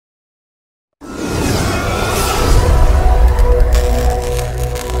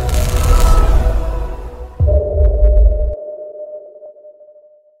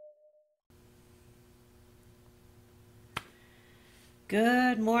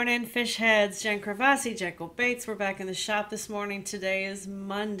Good morning, fish heads. Jen Cravassi, Jekyll Baits. We're back in the shop this morning. Today is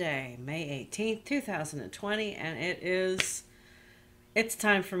Monday, May 18th, 2020, and it's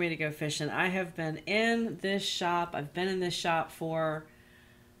time for me to go fishing. I have been in this shop. I've been in this shop for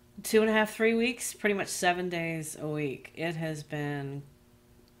 2.5, 3 weeks, pretty much 7 days a week. It has been,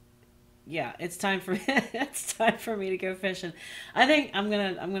 yeah, it's time for it's time for me to go fishing. I think I'm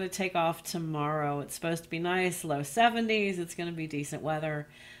gonna take off tomorrow. It's supposed to be nice, low 70s. It's gonna be decent weather.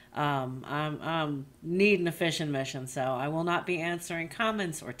 I'm needing a fishing mission, so I will not be answering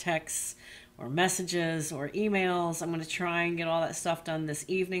comments or texts or messages or emails. I'm gonna try and get all that stuff done this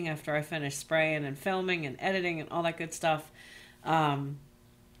evening after I finish spraying and filming and editing and all that good stuff. Um,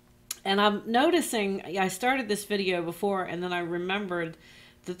 and I'm noticing I started this video before, and then I remembered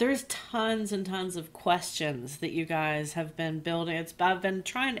that there's tons and tons of questions that you guys have been building. I've been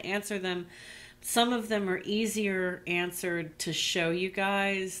trying to answer them. Some of them are easier answered to show you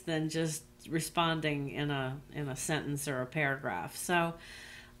guys than just responding in a sentence or a paragraph. So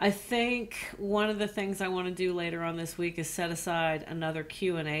I think one of the things I want to do later on this week is set aside another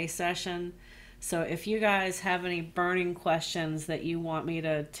Q&A session. So if you guys have any burning questions that you want me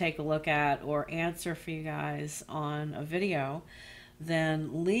to take a look at or answer for you guys on a video,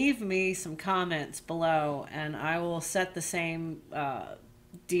 then leave me some comments below and I will set the same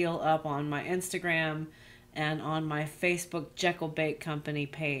deal up on my Instagram and on my Facebook Jekyll Bait Company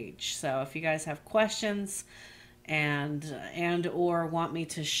page. So if you guys have questions and or want me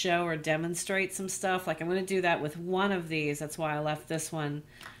to show or demonstrate some stuff, like I'm going to do that with one of these. That's why I left this one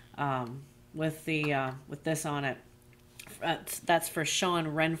with this on it. That's for Sean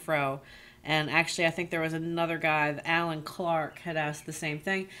Renfro. And actually, I think there was another guy, Alan Clark, had asked the same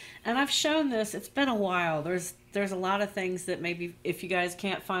thing. And I've shown this. It's been a while. There's a lot of things that maybe if you guys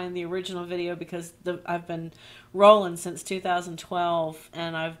can't find the original video, because I've been rolling since 2012,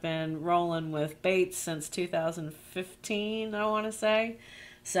 and I've been rolling with baits since 2015, I want to say.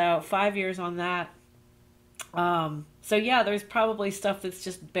 So 5 years on that. So yeah, there's probably stuff that's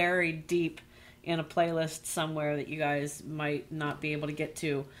just buried deep in a playlist somewhere that you guys might not be able to get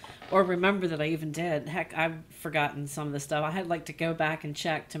to or remember that I even did. Heck, I've forgotten some of the stuff. I had like to go back and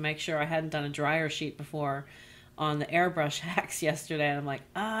check to make sure I hadn't done a dryer sheet before on the airbrush hacks yesterday. And I'm like,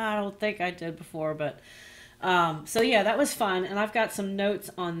 I don't think I did before, but so yeah, that was fun. And I've got some notes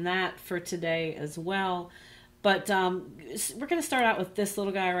on that for today as well. But we're going to start out with this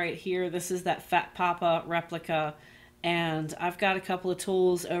little guy right here. This is that Fat Papa replica. And I've got a couple of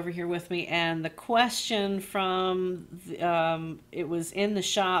tools over here with me. And the question from, it was in the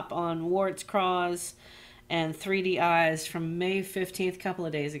shop on Warts Craws and 3D Eyes from May 15th, a couple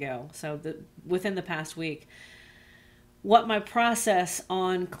of days ago. So within the past week. What my process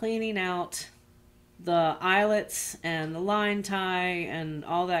on cleaning out the eyelets and the line tie and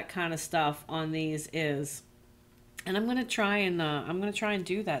all that kind of stuff on these is. And I'm going to try and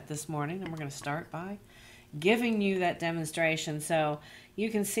do that this morning. And we're going to start by giving you that demonstration so you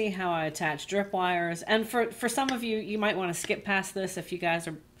can see how I attach drip wires. And for some of you, you might want to skip past this if you guys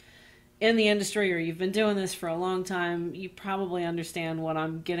are in the industry or you've been doing this for a long time. You probably understand what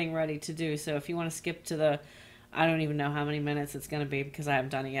I'm getting ready to do. So if you want to skip to the, I don't even know how many minutes it's going to be because I haven't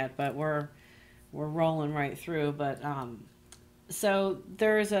done it yet, but we're rolling right through. But so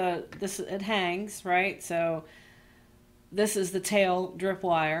there's it hangs, right? So this is the tail drip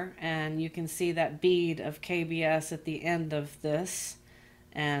wire, and you can see that bead of KBS at the end of this.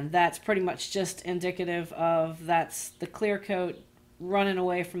 And that's pretty much just indicative of that's the clear coat running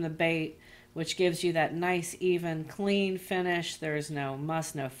away from the bait, which gives you that nice, even, clean finish. There's no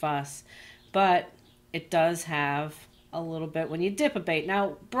muss, no fuss. But it does have a little bit when you dip a bait.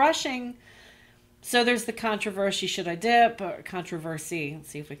 Now, brushing, so there's the controversy, should I dip? Or controversy, let's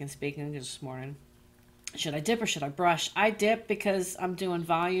see if we can speak English this morning. Should I dip or should I brush? I dip because I'm doing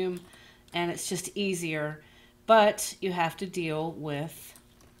volume and it's just easier. But you have to deal with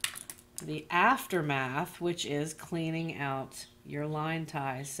the aftermath, which is cleaning out your line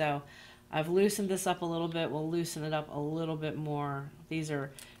ties. So I've loosened this up a little bit. We'll loosen it up a little bit more. These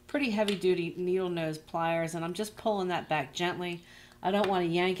are pretty heavy duty needle nose pliers, and I'm just pulling that back gently. I don't want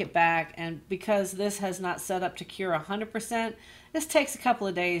to yank it back, and because this has not set up to cure 100%, this takes a couple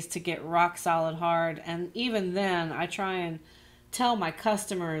of days to get rock solid hard. And even then, I try and tell my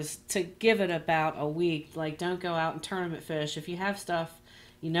customers to give it about a week. Like, don't go out and tournament fish. If you have stuff,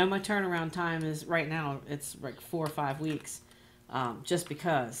 you know my turnaround time is right now, it's like 4 or 5 weeks, just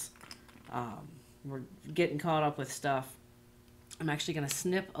because we're getting caught up with stuff. I'm actually going to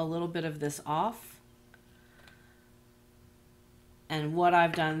snip a little bit of this off. And what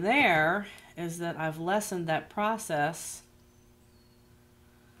I've done there is that I've lessened that process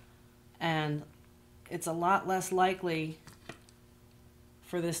and it's a lot less likely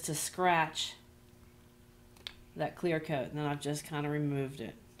for this to scratch that clear coat. And then I've just kind of removed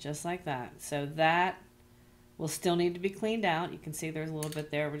it just like that. So that will still need to be cleaned out. You can see there's a little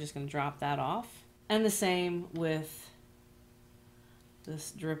bit there. We're just going to drop that off. And the same with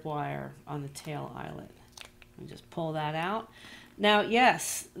this drip wire on the tail eyelet. And just pull that out. Now,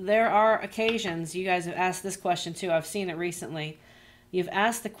 yes, there are occasions, you guys have asked this question too, I've seen it recently. You've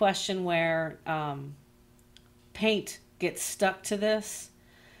asked the question where paint gets stuck to this.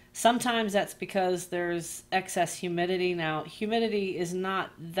 Sometimes that's because there's excess humidity. Now, humidity is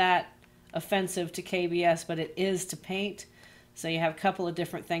not that offensive to KBS, but it is to paint. So you have a couple of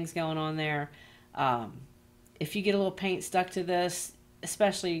different things going on there. If you get a little paint stuck to this,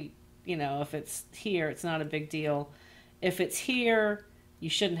 especially, you know, if it's here, it's not a big deal. If it's here, you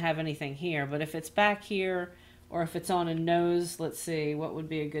shouldn't have anything here. But if it's back here, or if it's on a nose, let's see, what would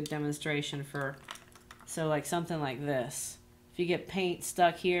be a good demonstration for, so like something like this. If you get paint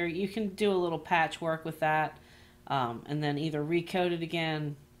stuck here, you can do a little patchwork with that, and then either recoat it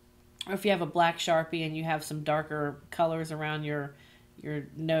again, or if you have a black Sharpie and you have some darker colors around your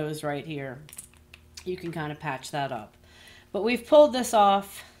nose right here, you can kind of patch that up. But we've pulled this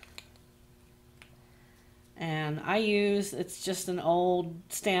off, and I use, it's just an old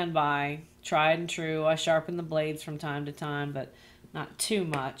standby, tried and true. I sharpen the blades from time to time, but not too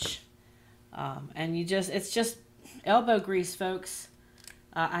much. And you just, it's just elbow grease, folks.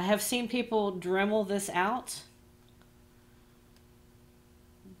 I have seen people Dremel this out,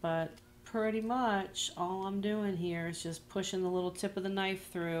 but pretty much all I'm doing here is just pushing the little tip of the knife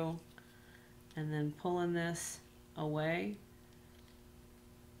through and then pulling this away.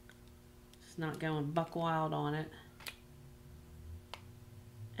 Just not going buck wild on it.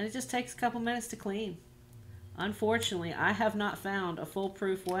 And it just takes a couple minutes to clean. Unfortunately, I have not found a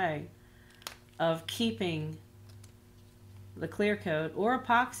foolproof way of keeping the clear coat or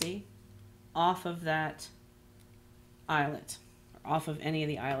epoxy off of that eyelet, or off of any of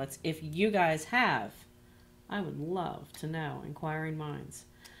the eyelets. If you guys have, I would love to know, inquiring minds.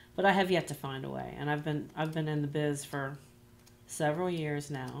 But I have yet to find a way, and I've been in the biz for several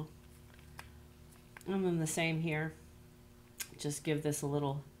years now. And then the same here. Just give this a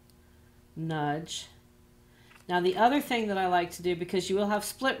little nudge. Now the other thing that I like to do, because you will have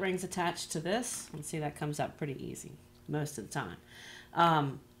split rings attached to this, and see that comes out pretty easy most of the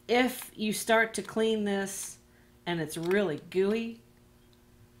time. If you start to clean this and it's really gooey,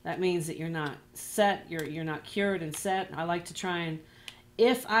 that means that you're not set, you're not cured and set. I like to try and,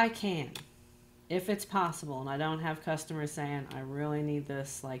 if I can, if it's possible, and I don't have customers saying, I really need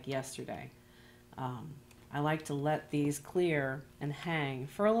this like yesterday, I like to let these clear and hang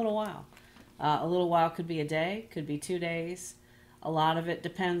for a little while. A little while could be a day, could be 2 days. A lot of it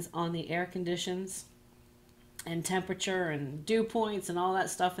depends on the air conditions and temperature and dew points and all that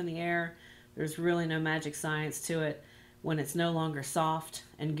stuff in the air. There's really no magic science to it. When it's no longer soft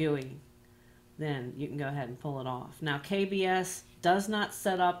and gooey, then you can go ahead and pull it off. Now, KBS does not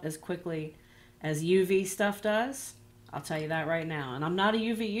set up as quickly as UV stuff does. I'll tell you that right now. And I'm not a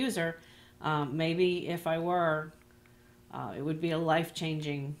UV user. Maybe if I were, it would be a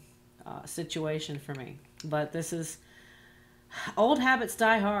life-changing situation for me. But this is, old habits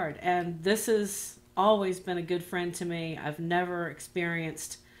die hard, and this has always been a good friend to me. I've never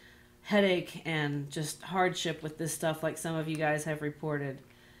experienced headache and just hardship with this stuff like some of you guys have reported.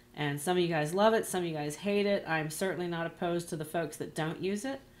 And some of you guys love it, some of you guys hate it. I'm certainly not opposed to the folks that don't use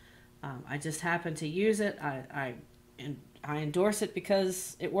it. I just happen to use it. I endorse it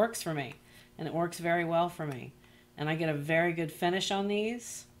because it works for me, and it works very well for me. And I get a very good finish on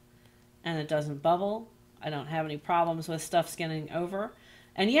these, and it doesn't bubble. I don't have any problems with stuff skinning over.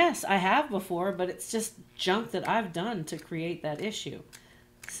 And yes, I have before, but it's just junk that I've done to create that issue.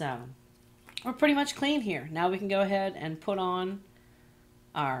 So we're pretty much clean here. Now we can go ahead and put on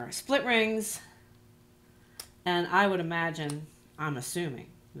our split rings. And I would imagine, I'm assuming,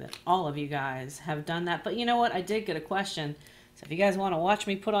 that all of you guys have done that. But you know what? I did get a question. So if you guys want to watch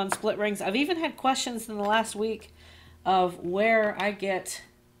me put on split rings, I've even had questions in the last week of where I get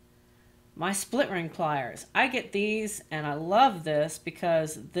my split ring pliers. I get these, and I love this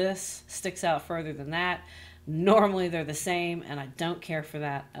because this sticks out further than that. Normally they're the same, and I don't care for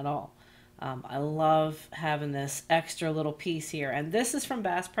that at all. I love having this extra little piece here, and this is from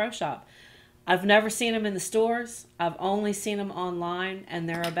Bass Pro Shop. I've never seen them in the stores. I've only seen them online, and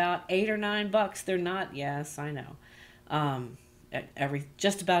they're about $8 or $9. They're not, yes, I know.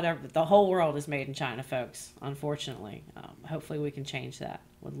 Just about the whole world is made in China, folks, unfortunately. Hopefully we can change that.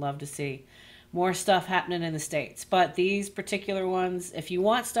 Would love to see more stuff happening in the States. But these particular ones, if you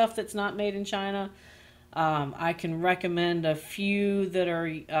want stuff that's not made in China, I can recommend a few that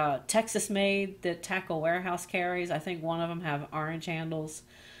are Texas made that tackle warehouse carries. I think one of them have orange handles.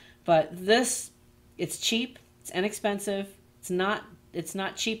 But this, it's cheap, it's inexpensive, it's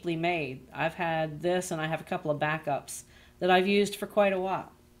not cheaply made. I've had this and I have a couple of backups that I've used for quite a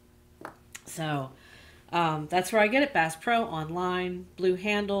while. So that's where I get it, Bass Pro online, blue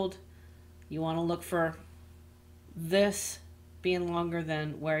handled. You want to look for this being longer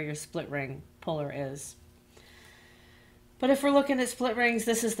than where your split ring puller is. But if we're looking at split rings,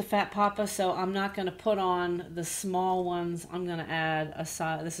 this is the Fat Papa, so I'm not going to put on the small ones. I'm going to add a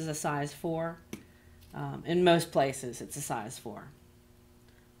size, this is a size 4. In most places, it's a size 4.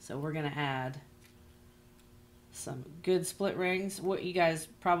 So we're going to add some good split rings. What you guys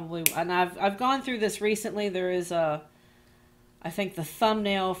probably, and I've gone through this recently. There is a, I think the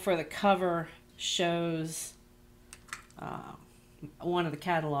thumbnail for the cover shows one of the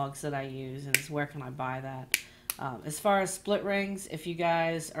catalogs that I use, and it's where can I buy that. As far as split rings, if you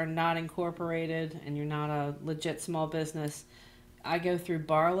guys are not incorporated and you're not a legit small business, I go through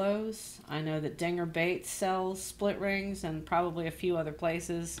Barlow's. I know that Dinger Baits sells split rings and probably a few other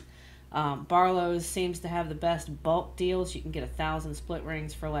places. Barlow's seems to have the best bulk deals. You can get 1,000 split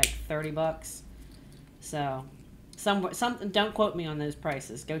rings for like 30 bucks. So, don't quote me on those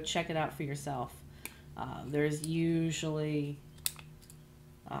prices. Go check it out for yourself. There's usually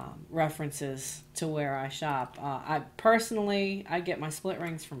references to where I shop. I personally get my split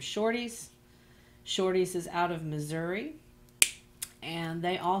rings from Shorty's. Shorty's is out of Missouri, and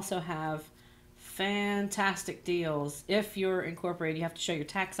they also have fantastic deals. If you're incorporated, you have to show your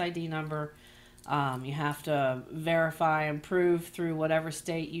tax ID number. You have to verify and prove through whatever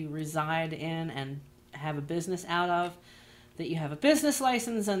state you reside in and have a business out of that you have a business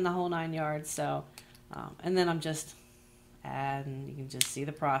license and the whole 9 yards. So, and then I'm just adding, you can just see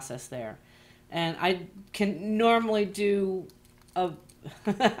the process there. And I can normally do I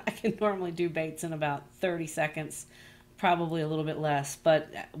can normally do baits in about 30 seconds. Probably a little bit less,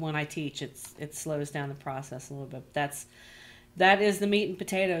 but when I teach, it slows down the process a little bit. That is the meat and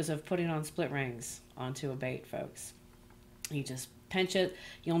potatoes of putting on split rings onto a bait, folks. You just pinch it.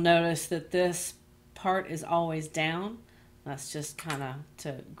 You'll notice that this part is always down. That's just kind of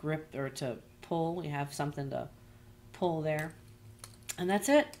to grip or to pull. You have something to pull there, and that's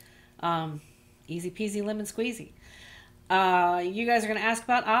it. Easy peasy lemon squeezy. You guys are going to ask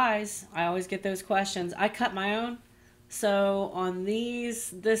about eyes. I always get those questions. I cut my own. So on these,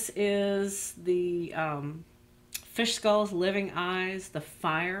 this is the Fish Skulls Living Eyes, the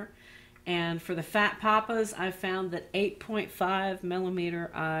Fire. And for the Fat Papas, I found that 8.5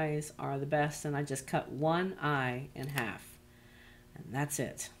 millimeter eyes are the best. And I just cut one eye in half. And that's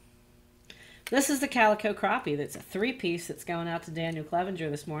it. This is the Calico Crappie. That's a 3-piece that's going out to Daniel Clevenger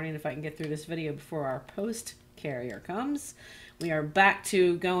this morning, if I can get through this video before our post carrier comes. We are back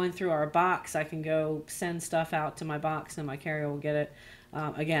to going through our box. I can go send stuff out to my box and my carrier will get it.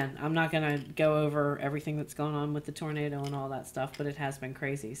 Again, I'm not going to go over everything that's going on with the tornado and all that stuff, but it has been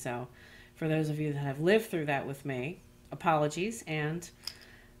crazy. So for those of you that have lived through that with me, apologies. And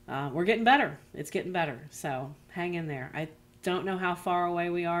we're getting better. It's getting better. So hang in there. I don't know how far away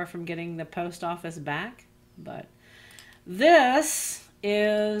we are from getting the post office back, but this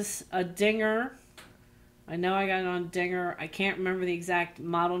is a Dinger. I know I got it on Dinger. I can't remember the exact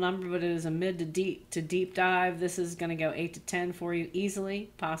model number, but it is a mid to deep dive. This is going to go 8 to 10 for you easily,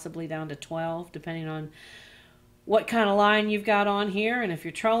 possibly down to 12, depending on what kind of line you've got on here. And if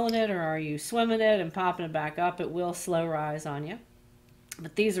you're trolling it or are you swimming it and popping it back up, it will slow rise on you.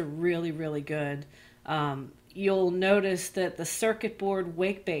 But these are really, really good. You'll notice that the circuit board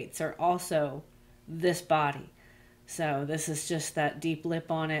wake baits are also this body. So this is just that deep lip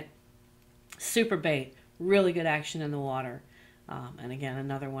on it. Super bait. Really good action in the water. And again,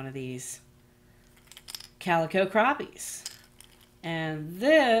 another one of these Calico Crappies. And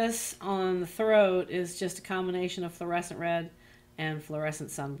this on the throat is just a combination of fluorescent red and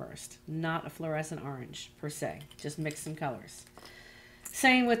fluorescent sunburst. Not a fluorescent orange per se. Just mix some colors.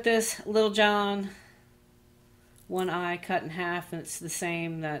 Same with this Little John. One eye cut in half, and it's the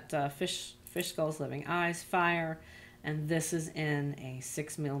same that Fish Skulls Living Eyes Fire. And this is in a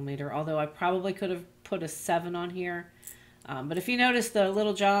 6 millimeter, although I probably could have put a 7 on here. But if you notice the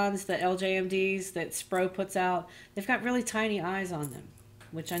Little Johns, the LJMDs that Spro puts out, they've got really tiny eyes on them,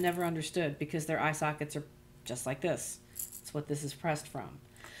 which I never understood because their eye sockets are just like this. That's what this is pressed from.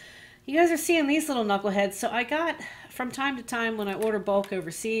 You guys are seeing these little knuckleheads. So I got, from time to time when I order bulk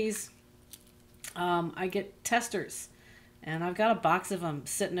overseas, I get testers. And I've got a box of them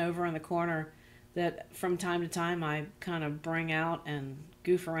sitting over in the corner. that from time to time I kind of bring out and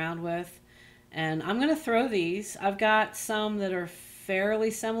goof around with. And I'm going to throw these. I've got some that are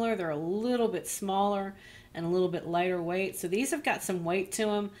fairly similar. They're a little bit smaller and a little bit lighter weight. So these have got some weight to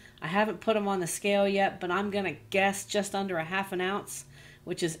them. I haven't put them on the scale yet, but I'm going to guess just under a half an ounce,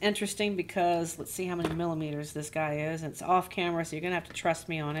 which is interesting because let's see how many millimeters this guy is. It's off camera, so you're going to have to trust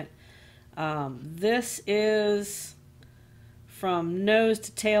me on it. This is from nose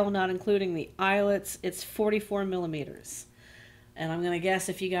to tail, not including the eyelets. It's 44 millimeters. And I'm going to guess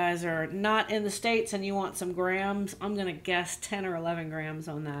if you guys are not in the States and you want some grams, I'm going to guess 10 or 11 grams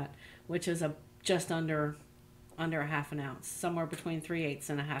on that, which is just under a half an ounce, somewhere between 3/8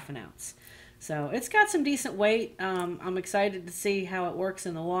 and a half an ounce. So it's got some decent weight. I'm excited to see how it works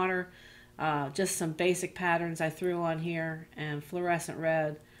in the water. Just some basic patterns I threw on here and fluorescent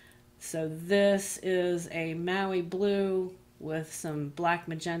red. So this is a Maui blue with some black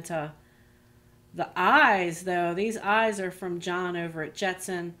magenta. The eyes, though, these eyes are from John over at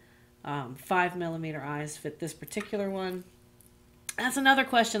Jetson. 5 millimeter eyes fit this particular one. That's another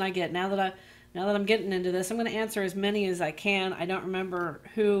question I get now that I'm getting into this. I'm going to answer as many as I can. I don't remember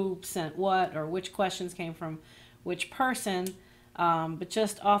who sent what or which questions came from which person, but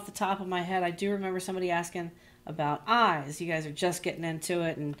just off the top of my head, I do remember somebody asking about eyes. You guys are just getting into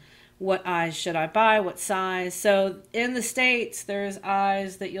it, and what eyes should I buy, what size. So in the States, there's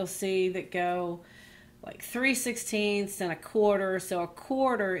eyes that you'll see that go like 3/16 and a quarter. So a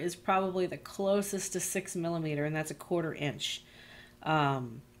quarter is probably the closest to 6 millimeter, and that's a 1/4 inch.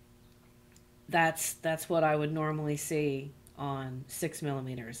 That's what I would normally see on 6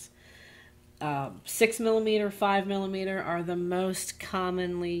 millimeters. 6 millimeter, 5 millimeter are the most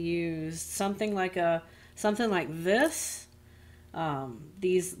commonly used. Something like this.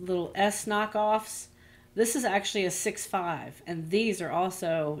 These little S knockoffs. This is actually a 6.5, and these are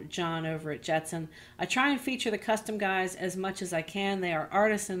also John over at Jetson. I try and feature the custom guys as much as I can. They are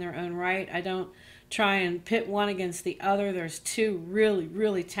artists in their own right. I don't try and pit one against the other. There's two really,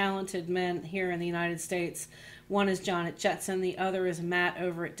 really talented men here in the United States. One is John at Jetson. The other is Matt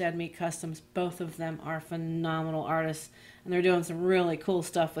over at Dead Meat Customs. Both of them are phenomenal artists, and they're doing some really cool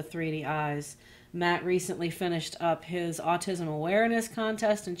stuff with 3D eyes. Matt recently finished up his autism awareness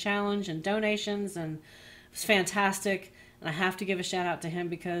contest and challenge and donations, and it was fantastic. And I have to give a shout out to him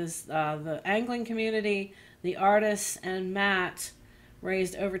because the angling community, the artists, and Matt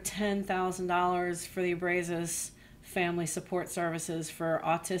raised over $10,000 for the Abrazos Family Support Services for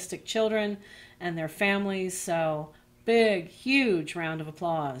autistic children and their families. So big, huge round of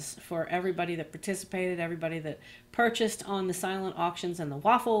applause for everybody that participated, everybody that purchased on the silent auctions and the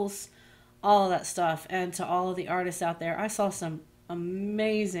waffles, all of that stuff. And to all of the artists out there, I saw some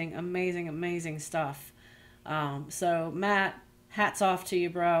amazing, amazing, amazing stuff. So Matt, hats off to you,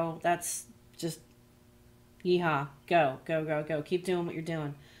 bro. That's just yeehaw. Go, go, go, go. Keep doing what you're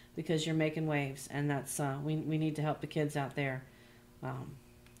doing because you're making waves. And that's we need to help the kids out there,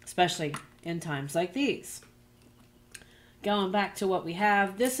 especially in times like these. Going back to what we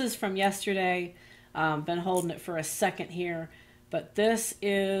have, this is from yesterday. Been holding it for a second here. But this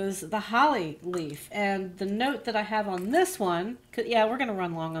is the holly leaf. And the note that I have on this one, yeah, we're going to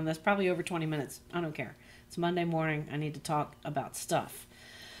run long on this, probably over 20 minutes. I don't care. It's Monday morning. I need to talk about stuff.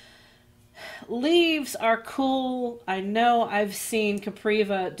 Leaves are cool. I know I've seen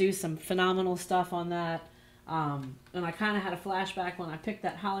Capriva do some phenomenal stuff on that. And I kind of had a flashback when I picked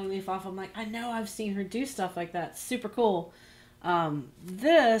that holly leaf off. I'm like, I know I've seen her do stuff like that. Super cool.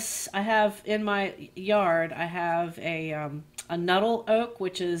 This I have in my yard. I have a Nuttall oak,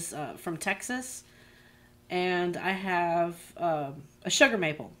 which is from Texas, and I have a sugar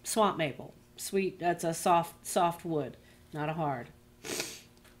maple, swamp maple, sweet. That's a soft wood, not a hard.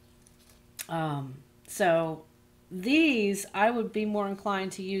 So these I would be more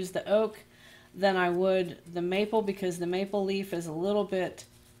inclined to use the oak than I would the maple because the maple leaf is a little bit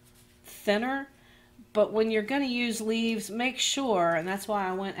thinner. But when you're going to use leaves, make sure, and that's why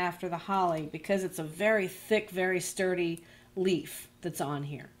I went after the holly, because it's a very thick, very sturdy leaf that's on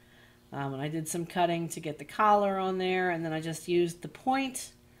here. And I did some cutting to get the collar on there, and then I just used the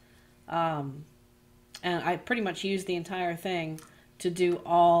point. And I pretty much used the entire thing to do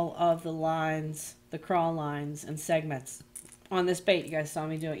all of the lines, the crawl lines and segments on this bait. You guys saw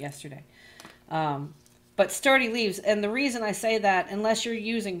me do it yesterday. But sturdy leaves, and the reason I say that, unless you're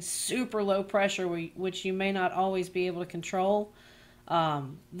using super low pressure, which you may not always be able to control,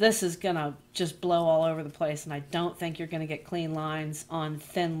 this is going to just blow all over the place, and I don't think you're going to get clean lines on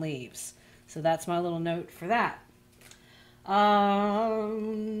thin leaves. So that's my little note for that.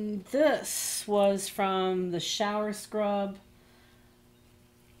 This was from the shower scrub.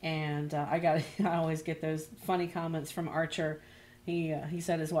 And I always get those funny comments from Archer. He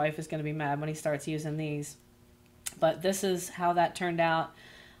said his wife is going to be mad when he starts using these. But this is how that turned out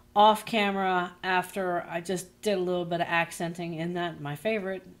off camera after I just did a little bit of accenting in that, my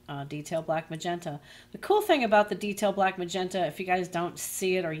favorite, detail black magenta. The cool thing about the detail black magenta, if you guys don't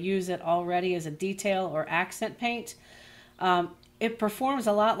see it or use it already as a detail or accent paint, it performs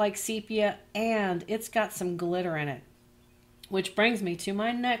a lot like sepia, and it's got some glitter in it. Which brings me to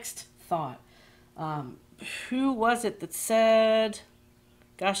my next thought. Who was it that said,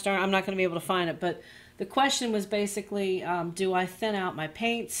 gosh darn, I'm not going to be able to find it, but the question was basically, do I thin out my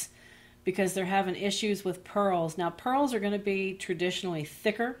paints because they're having issues with pearls? Now, pearls are going to be traditionally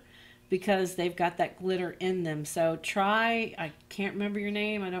thicker because they've got that glitter in them. So try, I can't remember your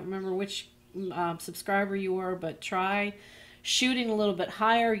name, I don't remember which subscriber you were, but try shooting a little bit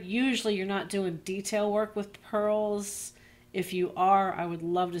higher. Usually you're not doing detail work with pearls. If you are, I would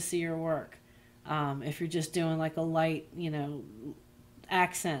love to see your work. If you're just doing like a light,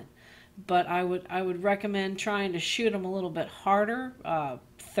 accent. But I would recommend trying to shoot them a little bit harder,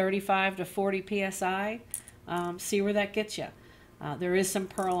 35 to 40 psi. See where that gets you. There is some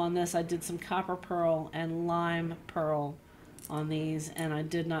pearl on this. I did some copper pearl and lime pearl on these, and I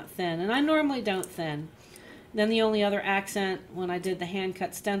did not thin. And I normally don't thin. Then the only other accent, when I did the hand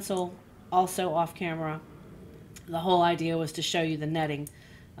cut stencil, also off camera, the whole idea was to show you the netting.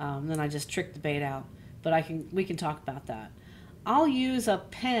 Then I just tricked the bait out. But we can talk about that. I'll use a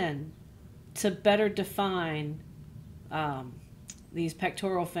pen to better define these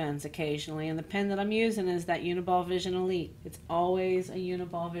pectoral fins occasionally, and the pen that I'm using is that Uniball Vision Elite. It's always a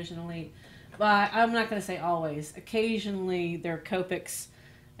Uniball Vision Elite, but I'm not going to say always. Occasionally they're Copics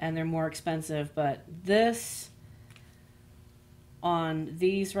and they're more expensive, but this on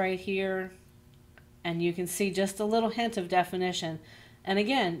these right here, and you can see just a little hint of definition. And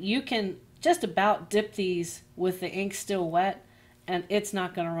again, you can just about dip these with the ink still wet and it's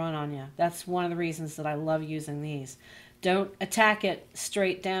not going to run on you. That's one of the reasons that I love using these. Don't attack it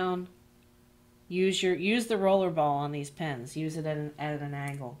straight down. Use the roller ball on these pens. Use it at an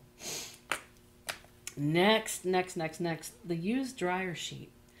angle. Next, the used dryer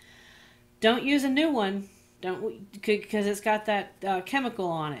sheet. Don't use a new one. Because it's got that chemical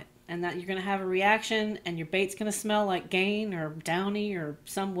on it, and that you're going to have a reaction, and your bait's going to smell like Gain or Downy or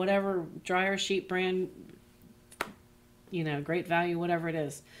some whatever dryer sheet brand, great value, whatever it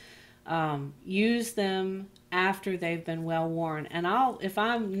is. Use them after they've been well worn. And if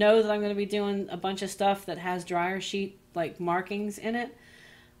I know that I'm going to be doing a bunch of stuff that has dryer sheet like markings in it,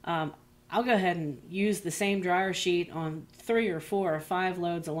 I'll go ahead and use the same dryer sheet on 3 or 4 or 5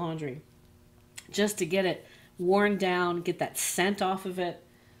 loads of laundry just to get it worn down, get that scent off of it.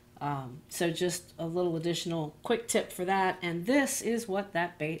 So just a little additional quick tip for that. And this is what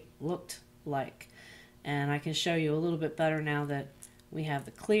that bait looked like. And I can show you a little bit better now that we have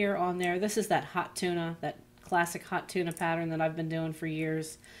the clear on there. This is that hot tuna, that classic hot tuna pattern that I've been doing for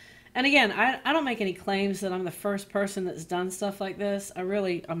years. And again, I don't make any claims that I'm the first person that's done stuff like this.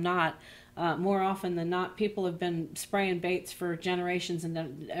 I'm not. More often than not, people have been spraying baits for generations,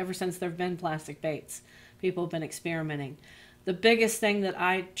 and ever since there have been plastic baits, people have been experimenting. The biggest thing that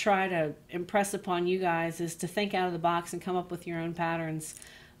I try to impress upon you guys is to think out of the box and come up with your own patterns.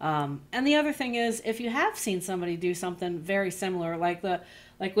 And the other thing is, if you have seen somebody do something very similar, like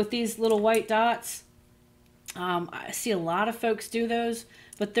with these little white dots, I see a lot of folks do those,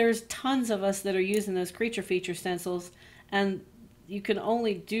 but there's tons of us that are using those creature feature stencils, and you can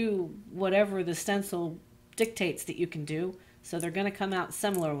only do whatever the stencil dictates that you can do, so they're going to come out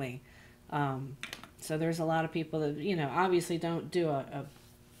similarly. So there's a lot of people that, obviously don't do a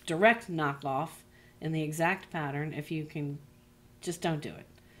direct knockoff in the exact pattern. If you can, just don't do it.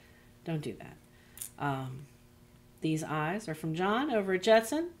 Don't do that. These eyes are from John over at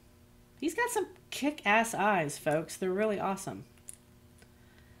Jetson. He's got some kick-ass eyes, folks. They're really awesome.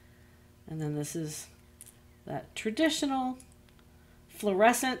 And then this is that traditional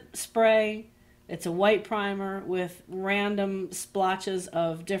fluorescent spray. It's a white primer with random splotches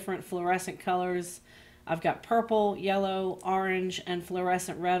of different fluorescent colors. I've got purple, yellow, orange, and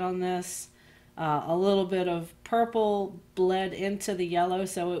fluorescent red on this. A little bit of purple bled into the yellow,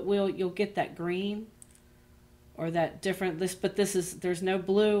 so you'll get that green or that different, there's no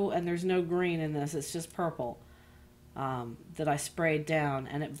blue and there's no green in this. It's just purple that I sprayed down,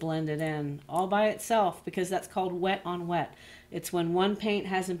 and it blended in all by itself, because that's called wet on wet. It's when one paint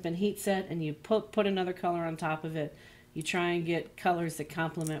hasn't been heat set and you put another color on top of it. You try and get colors that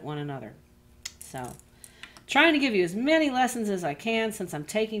complement one another. So, trying to give you as many lessons as I can, since I'm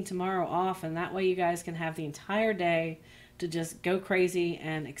taking tomorrow off, and that way you guys can have the entire day to just go crazy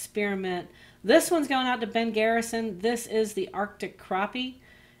and experiment. This one's going out to Ben Garrison. This is the Arctic Crappie,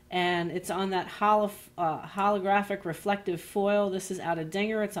 and it's on that holographic reflective foil. This is out of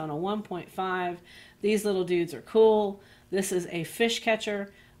Dinger. It's on a 1.5. These little dudes are cool. This is a fish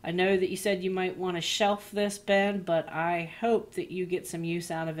catcher. I know that you said you might want to shelf this, Ben, but I hope that you get some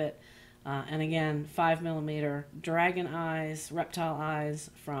use out of it. And again, 5mm dragon eyes, reptile eyes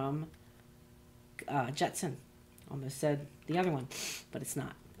from Jetson. Almost said the other one, but it's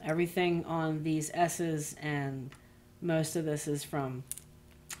not. Everything on these S's and most of this is from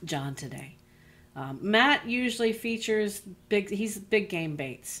John today. Matt usually features he's big game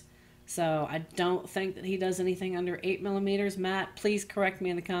baits. So I don't think that he does anything under 8mm. Matt, please correct me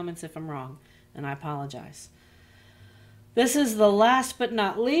in the comments if I'm wrong, and I apologize. This is the last but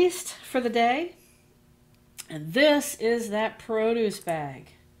not least for the day. And this is that produce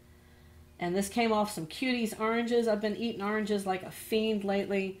bag. And this came off some Cuties oranges. I've been eating oranges like a fiend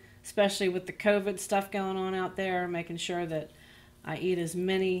lately, especially with the COVID stuff going on out there, making sure that I eat as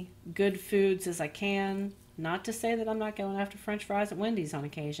many good foods as I can. Not to say that I'm not going after French fries at Wendy's on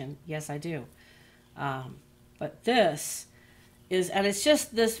occasion. Yes, I do. But this is, and it's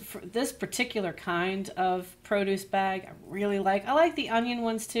just this particular kind of produce bag I really like. I like the onion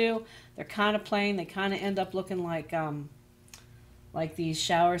ones too. They're kind of plain. They kind of end up looking like these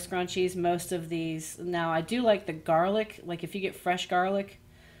shower scrunchies. Most of these. Now, I do like the garlic. Like if you get fresh garlic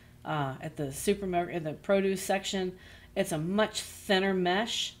at the supermarket, in the produce section, it's a much thinner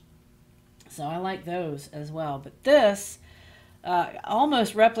mesh. So I like those as well. But this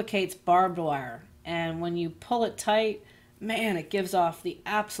almost replicates barbed wire. And when you pull it tight, man, it gives off the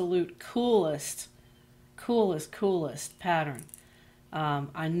absolute coolest pattern.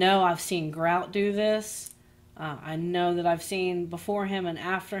 I know I've seen Grout do this. I know that I've seen before him and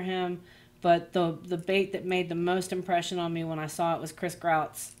after him. But the bait that made the most impression on me when I saw it was Chris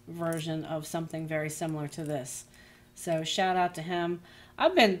Grout's version of something very similar to this. So shout out to him.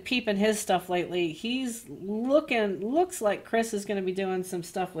 I've been peeping his stuff lately. He's looks like Chris is going to be doing some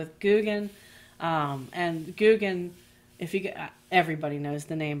stuff with Guggen. And Guggen, everybody knows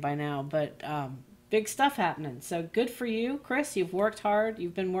the name by now, but big stuff happening. So good for you, Chris. You've worked hard.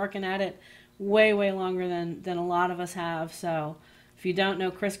 You've been working at it way longer than a lot of us have. So if you don't know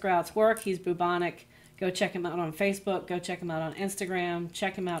Chris Grout's work, he's bubonic. Go check him out on Facebook. Go check him out on Instagram.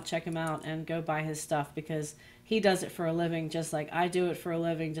 Check him out, and go buy his stuff because he does it for a living just like I do it for a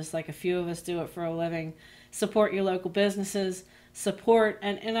living, just like a few of us do it for a living. Support your local businesses. Support,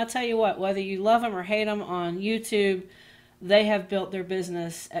 and I'll tell you what, whether you love them or hate them on YouTube, they have built their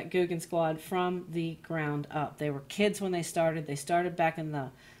business at Guggen Squad from the ground up. They were kids when they started. They started back in the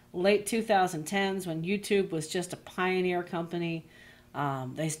late 2010s when YouTube was just a pioneer company.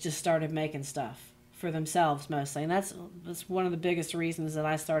 They just started making stuff for themselves mostly, and that's one of the biggest reasons that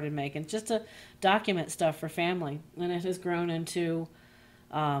I started making, just to document stuff for family, and it has grown into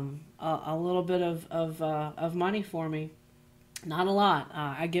a little bit of money for me. Not a lot.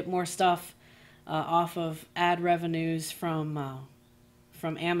 I get more stuff off of ad revenues from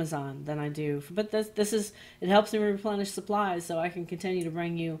Amazon than I do, but this is, it helps me replenish supplies so I can continue to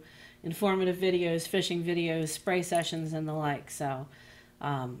bring you informative videos, fishing videos, spray sessions, and the like. So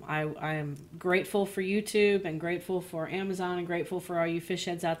I am grateful for YouTube and grateful for Amazon and grateful for all you fish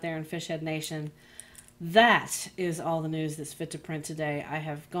heads out there in Fish Head Nation. That is all the news that's fit to print today. I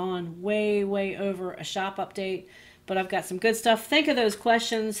have gone way over a shop update, but I've got some good stuff. Think of those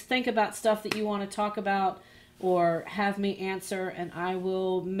questions. Think about stuff that you want to talk about or have me answer, and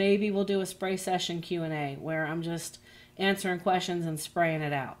we'll do a spray session Q&A where I'm just answering questions and spraying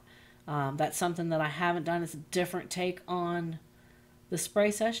it out. That's something that I haven't done. It's a different take on the spray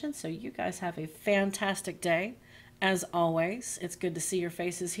session. So you guys have a fantastic day. As always, it's good to see your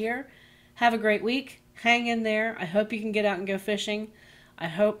faces here. Have a great week. Hang in there. I hope you can get out and go fishing. I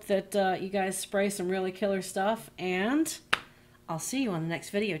hope that you guys spray some really killer stuff, and I'll see you on the next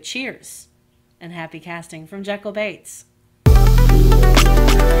video. Cheers and happy casting from Jekyll Baits.